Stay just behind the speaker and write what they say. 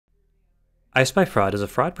iSpyFraud is a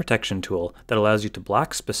fraud protection tool that allows you to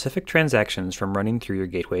block specific transactions from running through your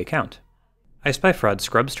gateway account. iSpyFraud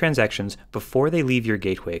scrubs transactions before they leave your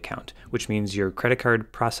gateway account, which means your credit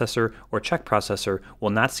card processor or check processor will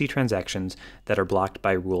not see transactions that are blocked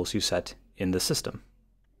by rules you set in the system.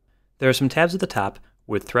 There are some tabs at the top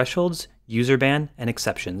with thresholds, user ban, and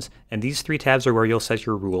exceptions, and these three tabs are where you'll set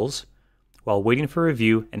your rules, while waiting for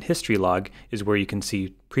review and history log is where you can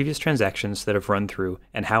see previous transactions that have run through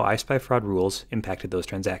and how iSpyFraud rules impacted those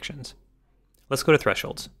transactions. Let's go to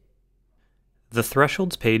thresholds. The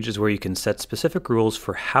thresholds page is where you can set specific rules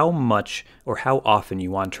for how much or how often you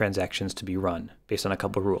want transactions to be run based on a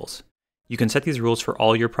couple of rules. You can set these rules for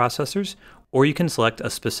all your processors, or you can select a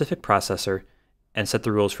specific processor and set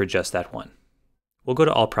the rules for just that one. We'll go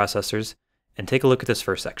to all processors and take a look at this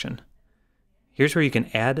first section. Here's where you can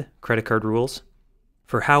add credit card rules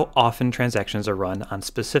for how often transactions are run on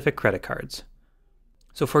specific credit cards.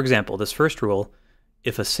 So for example, this first rule,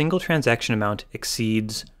 if a single transaction amount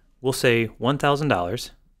exceeds, we'll say $1,000,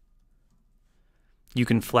 you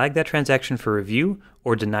can flag that transaction for review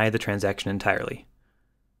or deny the transaction entirely.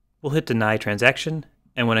 We'll hit deny transaction,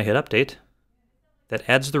 and when I hit update, that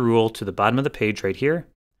adds the rule to the bottom of the page right here,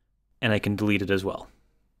 and I can delete it as well.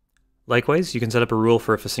 Likewise, you can set up a rule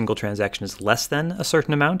for if a single transaction is less than a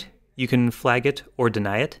certain amount, you can flag it or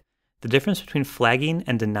deny it. The difference between flagging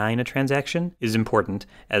and denying a transaction is important,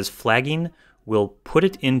 as flagging will put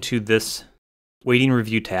it into this waiting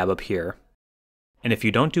review tab up here. And if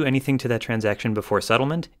you don't do anything to that transaction before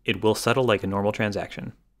settlement, it will settle like a normal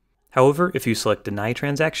transaction. However, if you select deny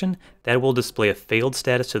transaction, that will display a failed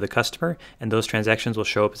status to the customer, and those transactions will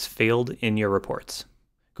show up as failed in your reports.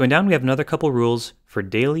 Going down, we have another couple rules for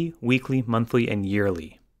daily, weekly, monthly, and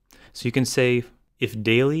yearly. So you can say if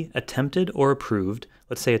daily, attempted, or approved,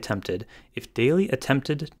 let's say attempted, if daily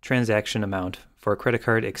attempted transaction amount for a credit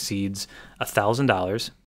card exceeds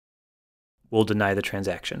 $1,000, we'll deny the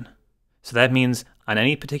transaction. So that means on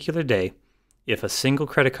any particular day, if a single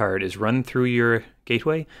credit card is run through your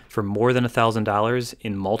gateway for more than $1,000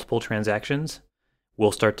 in multiple transactions,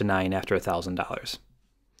 we'll start denying after $1,000.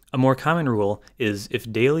 A more common rule is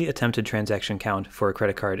if daily attempted transaction count for a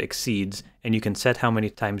credit card exceeds, and you can set how many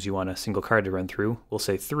times you want a single card to run through, we'll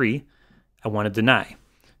say 3, I want to deny.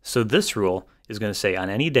 So this rule is going to say on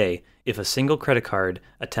any day, if a single credit card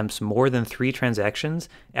attempts more than 3 transactions,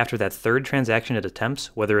 after that third transaction it attempts,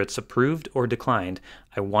 whether it's approved or declined,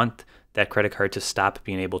 I want that credit card to stop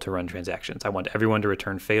being able to run transactions. I want everyone to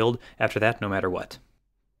return failed after that, no matter what.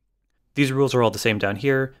 These rules are all the same down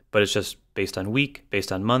here, but it's just based on week,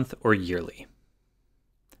 based on month, or yearly.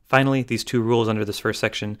 Finally, these two rules under this first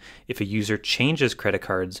section, if a user changes credit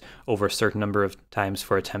cards over a certain number of times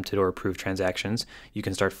for attempted or approved transactions, you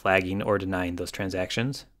can start flagging or denying those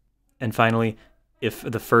transactions. And finally, if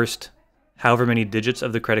the first however many digits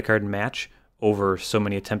of the credit card match over so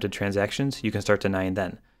many attempted transactions, you can start denying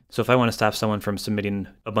then. So if I want to stop someone from submitting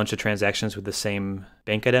a bunch of transactions with the same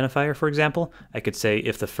bank identifier, for example, I could say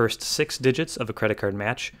if the first 6 digits of a credit card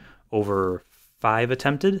match over 5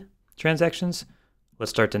 attempted transactions, let's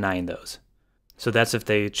start denying those. So that's if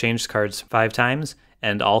they change cards 5 times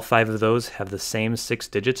and all 5 of those have the same 6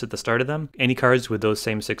 digits at the start of them. Any cards with those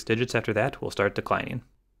same 6 digits after that will start declining.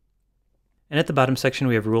 And at the bottom section,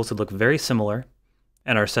 we have rules that look very similar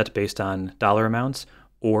and are set based on dollar amounts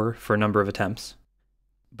or for number of attempts.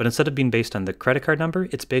 But instead of being based on the credit card number,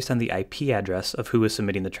 it's based on the IP address of who is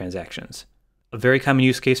submitting the transactions. A very common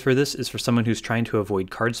use case for this is for someone who's trying to avoid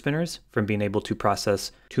card spinners from being able to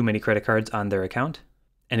process too many credit cards on their account.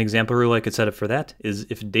 An example rule I could set up for that is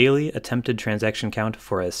if daily attempted transaction count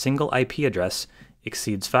for a single IP address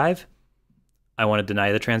exceeds 5, I want to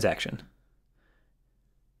deny the transaction.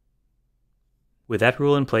 With that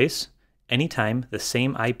rule in place, anytime the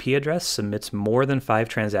same IP address submits more than 5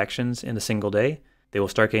 transactions in a single day, they will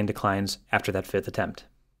start getting declines after that 5th attempt.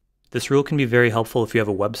 This rule can be very helpful if you have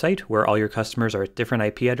a website where all your customers are at different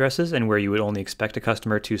IP addresses and where you would only expect a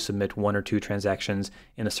customer to submit 1 or 2 transactions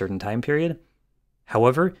in a certain time period.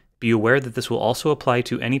 However, be aware that this will also apply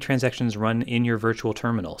to any transactions run in your virtual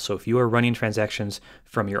terminal. So if you are running transactions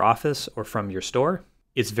from your office or from your store,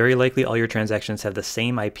 it's very likely all your transactions have the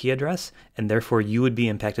same IP address, and therefore you would be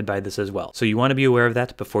impacted by this as well. So you want to be aware of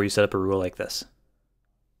that before you set up a rule like this.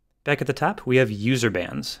 Back at the top, we have user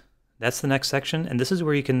bans. That's the next section, and this is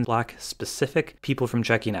where you can block specific people from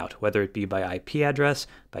checking out, whether it be by IP address,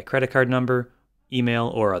 by credit card number, email,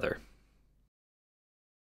 or other.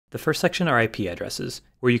 The first section are IP addresses,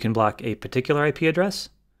 where you can block a particular IP address,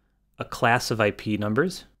 a class of IP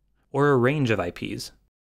numbers, or a range of IPs.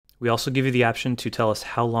 We also give you the option to tell us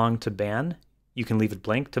how long to ban. You can leave it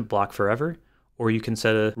blank to block forever, or you can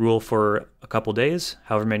set a rule for a couple days,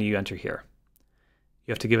 however many you enter here.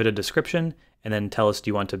 You have to give it a description and then tell us, do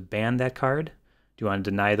you want to ban that card? Do you want to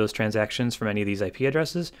deny those transactions from any of these IP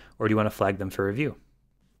addresses, or do you want to flag them for review?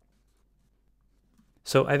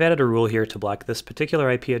 So I've added a rule here to block this particular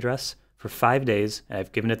IP address for 5 days, and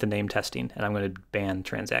I've given it the name testing, and I'm going to ban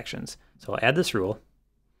transactions. So I'll add this rule,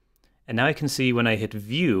 and now I can see when I hit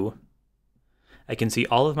view, I can see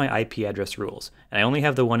all of my IP address rules, and I only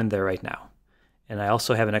have the one in there right now. And I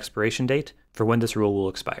also have an expiration date for when this rule will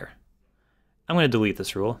expire. I'm going to delete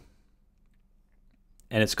this rule,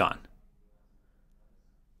 and it's gone.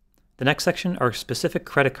 The next section are specific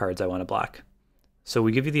credit cards I want to block. So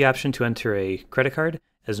we give you the option to enter a credit card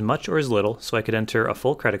as much or as little, so I could enter a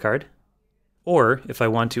full credit card. Or if I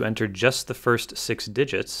want to enter just the first 6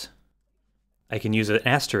 digits, I can use an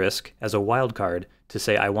asterisk as a wildcard to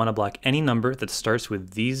say I want to block any number that starts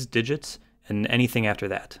with these digits and anything after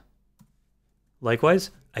that. Likewise,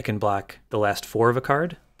 I can block the last 4 of a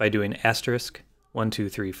card by doing asterisk 1, 2,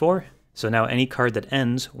 3, 4. So now any card that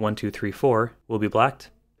ends 1, 2, 3, 4 will be blocked.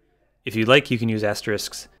 If you'd like, you can use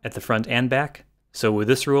asterisks at the front and back. So with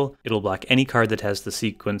this rule, it'll block any card that has the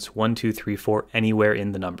sequence 1, 2, 3, 4 anywhere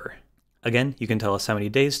in the number. Again, you can tell us how many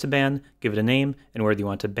days to ban, give it a name, and whether you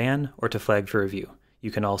want to ban or to flag for review. You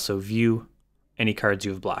can also view any cards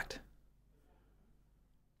you have blocked.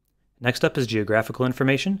 Next up is geographical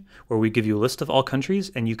information, where we give you a list of all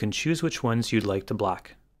countries and you can choose which ones you'd like to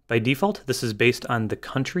block. By default, this is based on the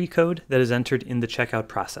country code that is entered in the checkout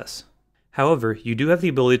process. However, you do have the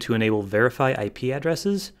ability to enable verify IP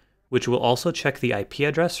addresses, which will also check the IP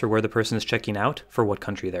address for where the person is checking out for what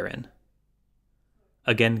country they're in.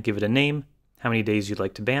 Again, give it a name, how many days you'd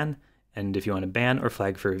like to ban, and if you want to ban or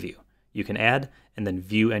flag for review. You can add and then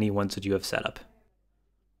view any ones that you have set up.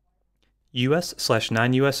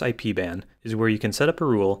 US/non-US IP ban is where you can set up a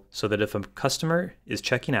rule so that if a customer is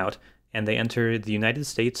checking out and they enter the United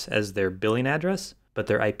States as their billing address, but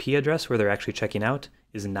their IP address where they're actually checking out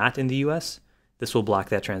is not in the US, this will block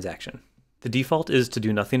that transaction. The default is to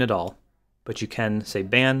do nothing at all, but you can say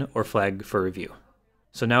ban or flag for review.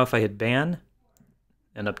 So now if I hit ban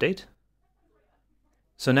and update,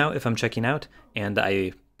 so now if I'm checking out and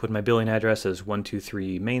I put my billing address as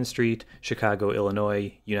 123 Main Street, Chicago,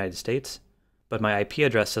 Illinois, United States, but my IP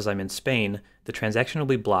address says I'm in Spain, the transaction will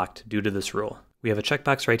be blocked due to this rule. We have a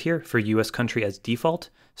checkbox right here for US country as default,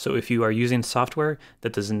 so if you are using software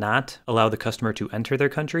that does not allow the customer to enter their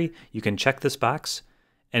country, you can check this box,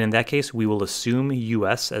 and in that case we will assume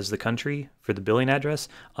US as the country for the billing address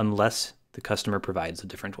unless the customer provides a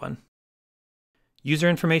different one. User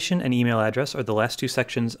information and email address are the last 2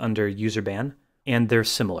 sections under user ban, and they're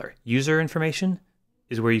similar. User information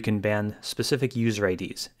is where you can ban specific user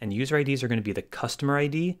IDs, and user IDs are going to be the customer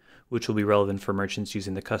ID, which will be relevant for merchants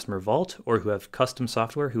using the customer vault or who have custom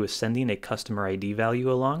software who is sending a customer ID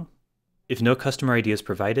value along. If no customer ID is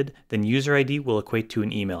provided, then user ID will equate to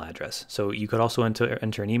an email address. So you could also enter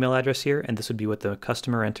an email address here, and this would be what the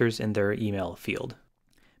customer enters in their email field.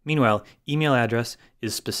 Meanwhile, email address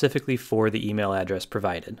is specifically for the email address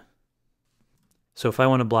provided. So if I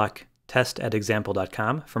want to block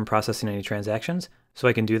test@example.com from processing any transactions, so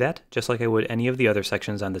I can do that just like I would any of the other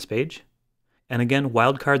sections on this page. And again,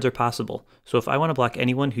 wildcards are possible. So if I want to block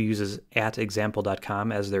anyone who uses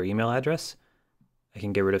 @example.com as their email address, I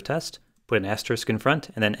can get rid of test, put an asterisk in front,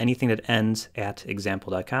 and then anything that ends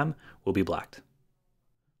 @example.com will be blocked.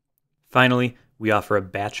 Finally, we offer a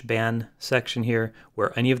batch ban section here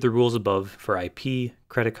where any of the rules above for IP,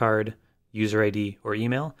 credit card, user ID, or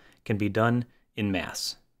email can be done in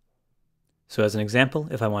mass. So as an example,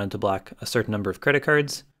 if I wanted to block a certain number of credit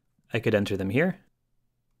cards, I could enter them here,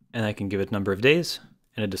 and I can give it a number of days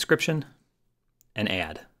and a description and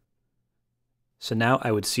add. So now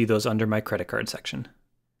I would see those under my credit card section.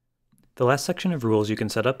 The last section of rules you can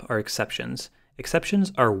set up are exceptions.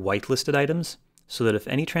 Exceptions are whitelisted items, so that if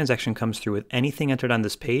any transaction comes through with anything entered on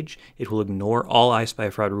this page, it will ignore all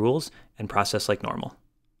iSpyFraud rules and process like normal.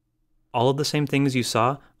 All of the same things you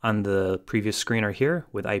saw on the previous screen are here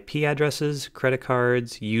with IP addresses, credit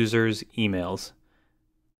cards, users, emails,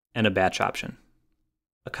 and a batch option.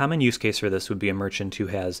 A common use case for this would be a merchant who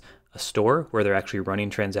has a store where they're actually running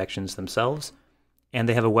transactions themselves, and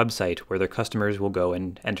they have a website where their customers will go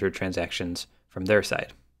and enter transactions from their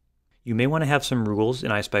side. You may want to have some rules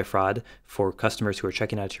in iSpyFraud for customers who are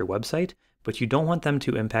checking out your website, but you don't want them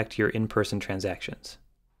to impact your in-person transactions.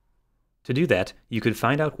 To do that, you could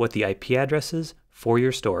find out what the IP address is for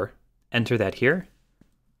your store, enter that here,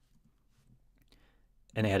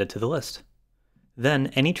 and add it to the list. Then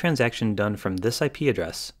any transaction done from this IP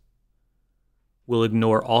address will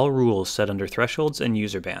ignore all rules set under thresholds and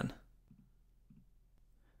user ban.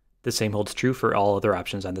 The same holds true for all other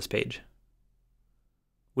options on this page.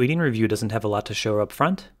 Waiting review doesn't have a lot to show up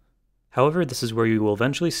front. However, this is where you will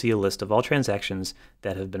eventually see a list of all transactions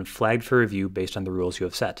that have been flagged for review based on the rules you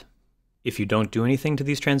have set. If you don't do anything to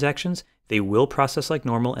these transactions, they will process like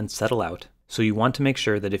normal and settle out. So you want to make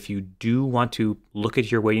sure that if you do want to look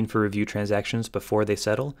at your waiting for review transactions before they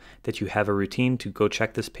settle, that you have a routine to go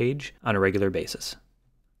check this page on a regular basis.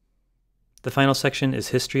 The final section is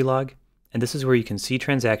history log, and this is where you can see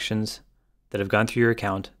transactions that have gone through your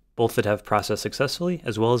account, both that have processed successfully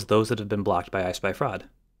as well as those that have been blocked by iSpyFraud.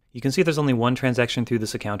 You can see there's only one transaction through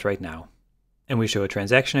this account right now, and we show a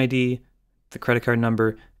transaction ID, the credit card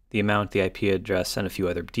number, the amount, the IP address, and a few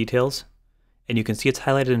other details, and you can see it's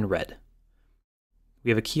highlighted in red.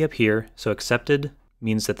 We have a key up here, so accepted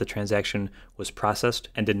means that the transaction was processed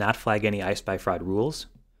and did not flag any iSpyFraud rules.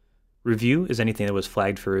 Review is anything that was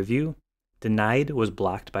flagged for review. Denied was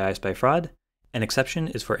blocked by iSpyFraud. An exception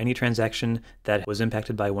is for any transaction that was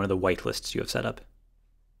impacted by one of the whitelists you have set up.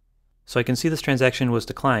 So I can see this transaction was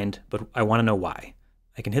declined, but I want to know why.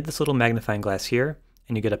 I can hit this little magnifying glass here,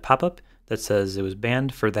 and you get a pop-up that says it was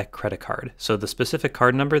banned for that credit card. So the specific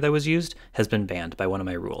card number that was used has been banned by one of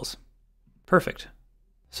my rules. Perfect.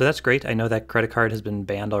 So that's great. I know that credit card has been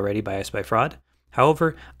banned already by iSpyFraud.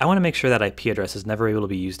 However, I want to make sure that IP address is never able to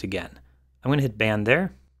be used again. I'm going to hit ban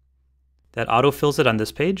there. That auto-fills it on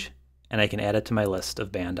this page, and I can add it to my list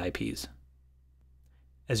of banned IPs.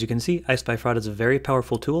 As you can see, iSpyFraud is a very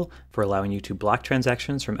powerful tool for allowing you to block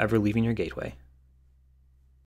transactions from ever leaving your gateway.